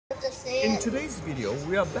In today's video,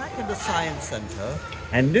 we are back at the Science Center,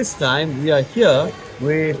 and this time we are here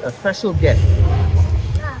with a special guest.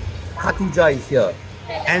 Khatija is here.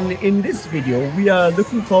 And in this video, we are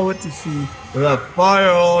looking forward to see the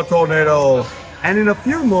fire tornado. And in a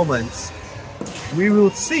few moments, we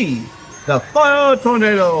will see the fire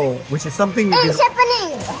tornado, which is something... It's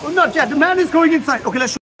happening! Oh, not yet. The man is going inside. Okay,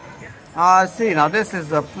 let's show. See, now this is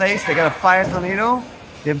the place. They got a fire tornado.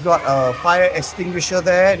 They've got a fire extinguisher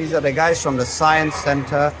there. These are the guys from the Science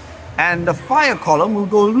Center. And the fire column will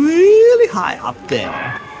go really high up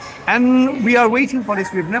there. And we are waiting for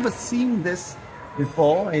this. We've never seen this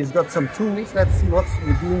before. He's got some tools. Let's see what's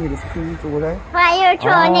he doing with his tools over there. Fire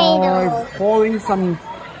tornado! He's pouring some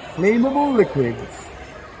flammable liquids.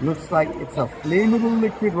 Looks like it's a flammable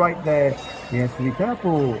liquid right there. He has to be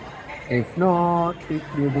careful. If not, it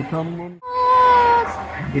will become...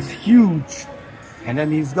 It's huge. And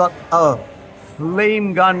then he's got a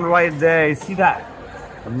flame gun right there. You see that?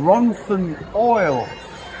 Ronson oil.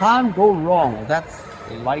 Can't go wrong. That's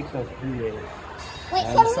lighter fuel. Wait,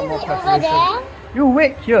 can we wait over there? You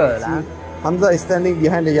wait here. Hamza is standing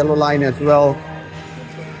behind the yellow line as well.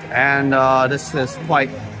 And this is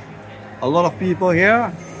quite a lot of people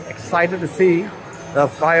here. Excited to see the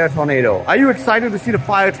fire tornado. Are you excited to see the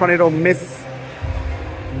fire tornado, miss?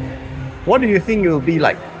 What do you think it will be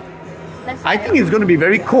like? I think it's going to be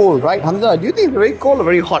very cold, right, Hamza? Do you think it's very cold or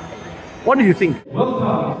very hot? What do you think?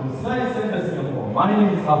 Welcome to Science Center Singapore. My name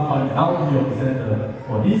is Afan and I'll be your presenter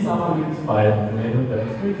for this afternoon's fire tornado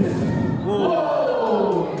demonstration.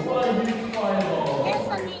 Whoa! What a huge fireball!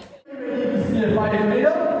 Ready to see a fire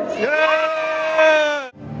tornado?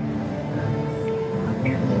 Yeah!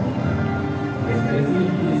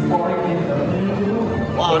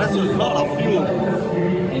 Wow, that's a lot of fuel.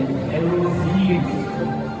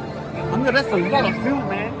 Hamza, that's a lot of fuel,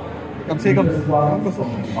 man. Come see, come.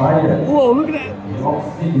 Whoa, look at that. What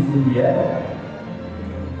is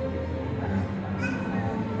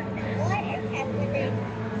happening?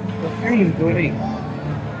 The fuel is burning.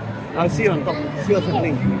 Now see on top. See what's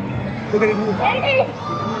happening. Look at it move.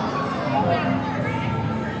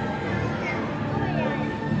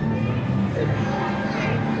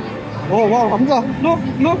 Oh wow, Hamza, look,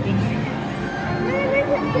 look.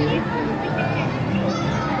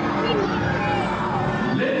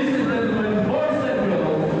 Ladies and gentlemen, boys and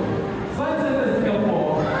girls, Science Center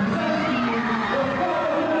Singapore,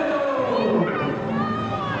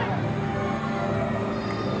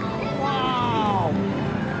 Wow.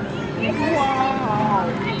 Wow.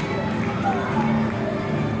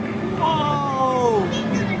 Oh.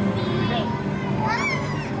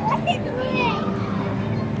 What is it doing?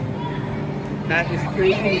 That is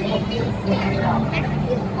crazy.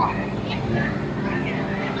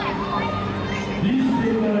 this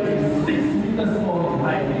flavor is 6 meters tall and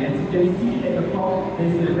high, and as you can see at the top, there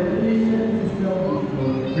is a ventilation system which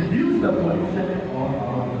will reduce the pollution of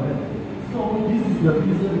our earth. So this is the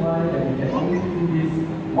reason why we can only do this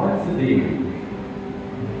once a day.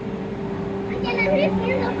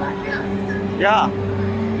 Yeah.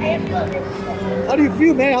 How do you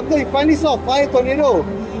feel, man? Hamza, you finally saw a fire tornado.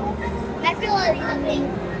 I feel amazing.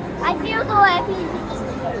 I feel so happy.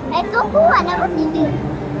 It's so cool. I never seen this.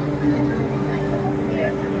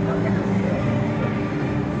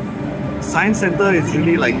 Science Center is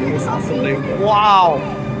really like this awesome. Like, wow.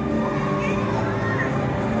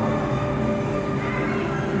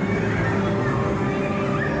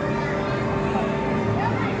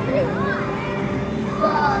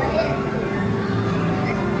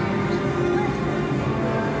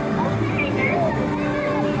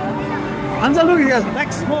 Hamza, look, he has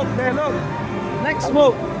black smoke there, look. Black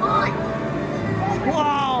smoke.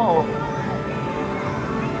 Wow.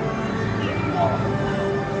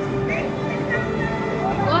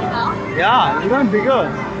 Yeah, even bigger.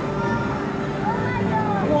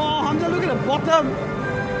 Wow, Hamza, look at the bottom.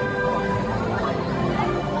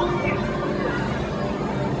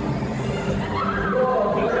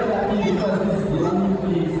 Because this is the only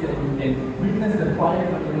place that you can witness the fire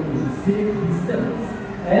tornado with a safe distance.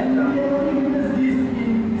 And we can only witness this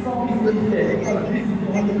in Southeast Asia because this is the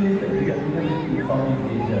only place that we can witness it in Southeast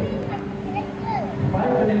Asia.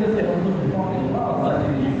 Fire tornadoes can also be found in a lot of such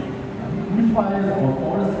areas. Bushfires or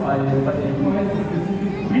forest fires, but it requires a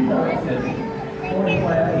specific wind direction for the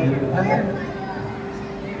fire to happen.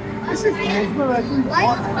 This is mesmerizing. Why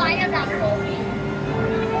is fire not moving?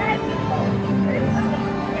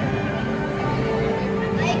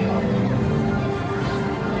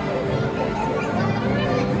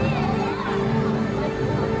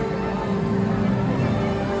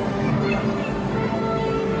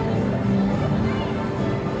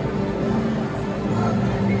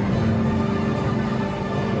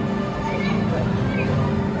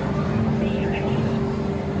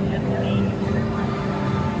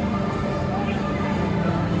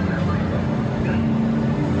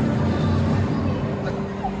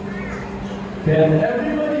 Can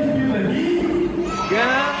everybody feel the heat?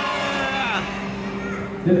 Yeah.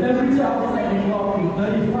 The temperature outside can go up to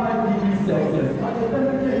 35 degrees Celsius, but the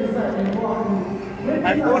temperature inside can go up to 20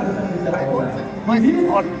 times the temperature outside. It is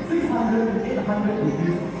 600 to 800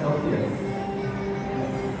 degrees Celsius.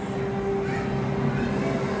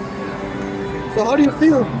 So how do you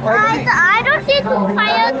feel? I don't see two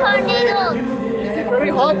fire tornadoes. Is it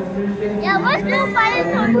very hot? Yeah, what's two fire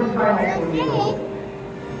tornadoes? Let's see.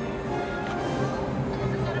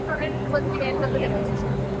 Oh,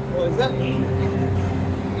 is that?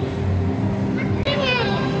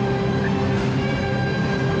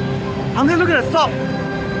 I'm gonna look at the top.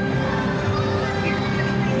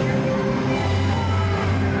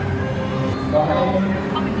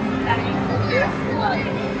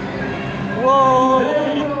 Whoa!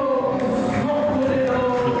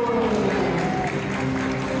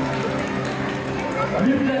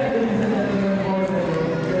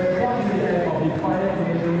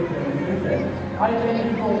 I thank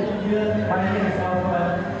you for being here. My name is Hamza.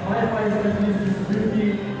 My fire specialist is Ricky,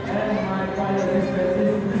 and my fire specialist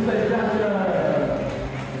is Mr. Joshua.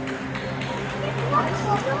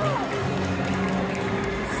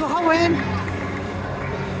 So how went?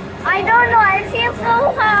 I don't know. I feel so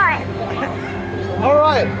hot.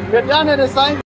 Alright, we're done at the sign.